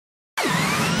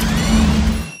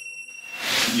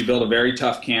you build a very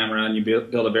tough camera, and you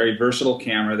build a very versatile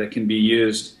camera that can be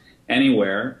used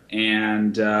anywhere.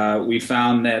 And we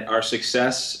found that our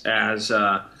success as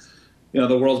the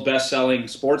world's best-selling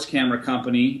sports camera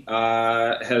company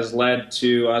has led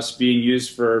to us being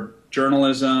used for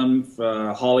journalism.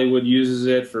 Hollywood uses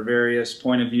it for various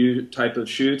point-of-view type of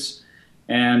shoots.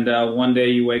 And one day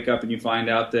you wake up and you find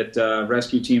out that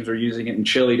rescue teams are using it in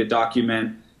Chile to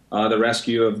document the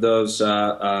rescue of those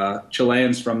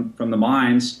Chileans from the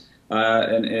mines.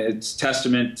 And it's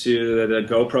testament to that a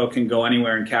GoPro can go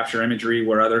anywhere and capture imagery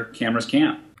where other cameras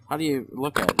can't. How do you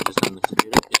look at it? Just on the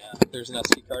computer? Yeah. There's an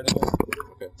SD card in there?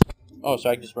 Okay. Oh, so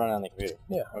I can just run it on the computer?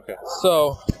 Yeah. Okay.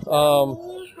 So,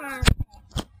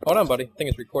 hold on, buddy. I think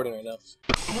it's recording right now.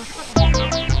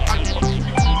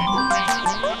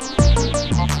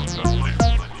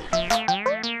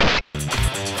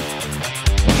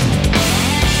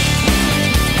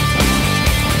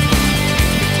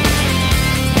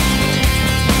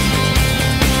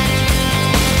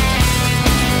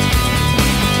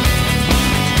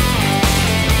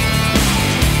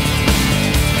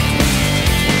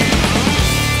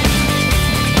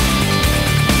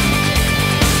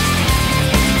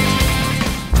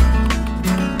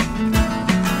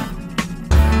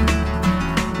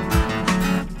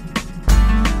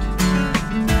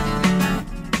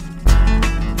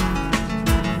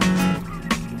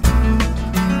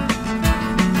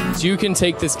 You can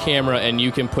take this camera and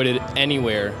you can put it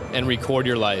anywhere and record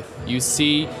your life. You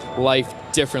see life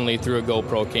differently through a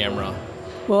GoPro camera.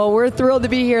 Well, we're thrilled to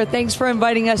be here. Thanks for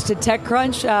inviting us to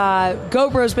TechCrunch.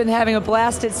 GoPro's been having a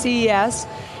blast at CES.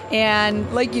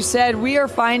 And like you said, we are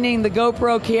finding the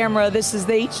GoPro camera. This is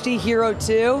the HD Hero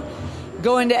 2.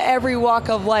 Go into every walk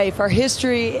of life. Our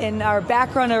history and our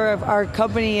background of our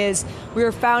company is we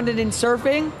were founded in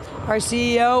surfing. Our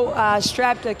CEO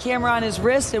strapped a camera on his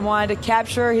wrist and wanted to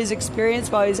capture his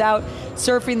experience while he's out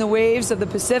surfing the waves of the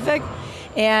Pacific,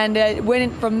 and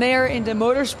went from there into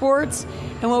motorsports.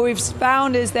 And what we've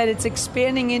found is that it's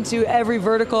expanding into every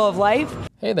vertical of life.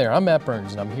 Hey there, I'm Matt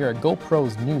Burns, and I'm here at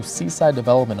GoPro's new Seaside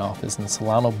Development Office in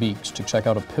Solano Beach to check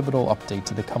out a pivotal update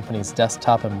to the company's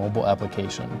desktop and mobile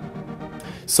application.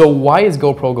 So why is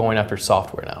GoPro going after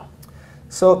software now?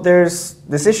 So there's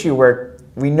this issue where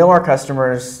we know our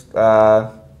customers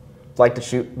like to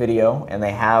shoot video, and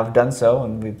they have done so,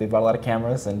 and they've bought a lot of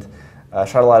cameras and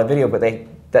shot a lot of video, but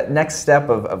that next step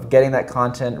of getting that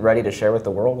content ready to share with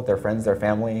the world, with their friends, their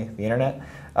family, the internet,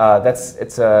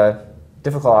 it's a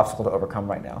difficult obstacle to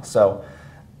overcome right now. So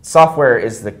software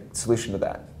is the solution to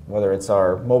that, whether it's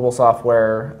our mobile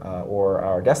software or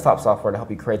our desktop software to help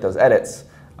you create those edits.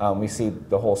 We see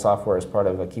the whole software as part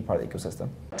of a key part of the ecosystem.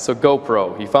 So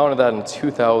GoPro, you founded that in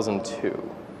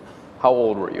 2002. How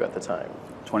old were you at the time?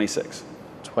 26.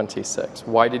 26.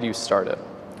 Why did you start it?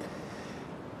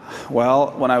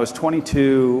 Well, when I was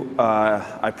 22,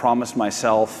 I promised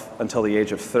myself until the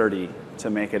age of 30 to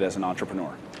make it as an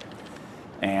entrepreneur.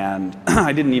 And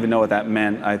I didn't even know what that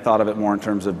meant. I thought of it more in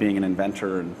terms of being an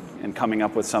inventor and coming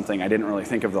up with something. I didn't really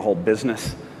think of the whole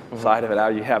business side of it. How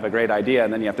you have a great idea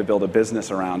and then you have to build a business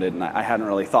around it. And I hadn't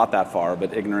really thought that far,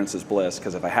 but ignorance is bliss,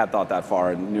 because if I had thought that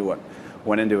far and knew what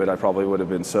went into it, I probably would have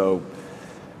been so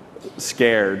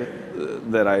scared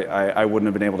that I wouldn't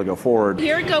have been able to go forward.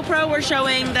 Here at GoPro, we're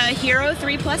showing the Hero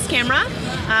 3 Plus camera.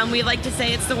 We like to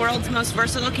say it's the world's most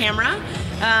versatile camera.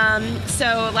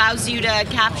 So it allows you to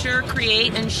capture,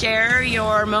 create, and share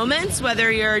your moments,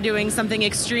 whether you're doing something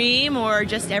extreme or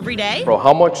just every day. Bro,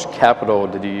 how much capital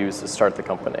did you use to start the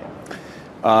company?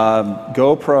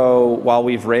 GoPro, while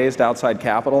we've raised outside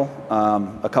capital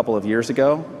a couple of years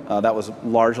ago, that was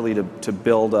largely to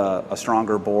build a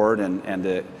stronger board and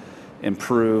to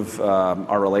improve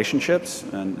our relationships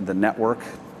and the network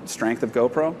strength of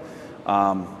GoPro.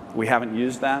 We haven't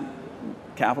used that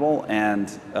capital, and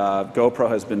GoPro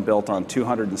has been built on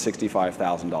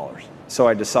 $265,000. So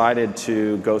I decided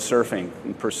to go surfing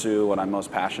and pursue what I'm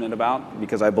most passionate about,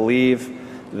 because I believe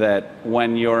that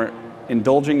when you're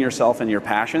indulging yourself in your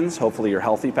passions, hopefully your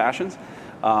healthy passions,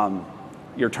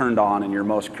 you're turned on and you're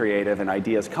most creative, and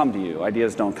ideas come to you.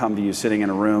 Ideas don't come to you sitting in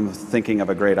a room thinking of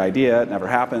a great idea. It never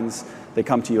happens. They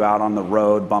come to you out on the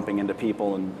road, bumping into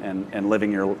people and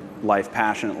living your life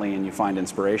passionately, and you find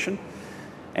inspiration.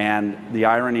 And the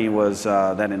irony was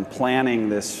that in planning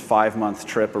this 5-month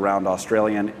trip around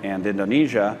Australia and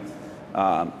Indonesia,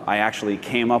 I actually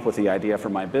came up with the idea for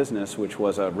my business, which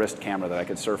was a wrist camera that I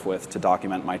could surf with to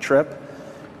document my trip.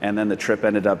 And then the trip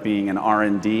ended up being an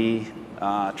R&D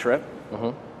trip.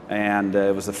 And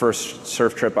it was the first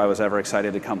surf trip I was ever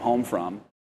excited to come home from.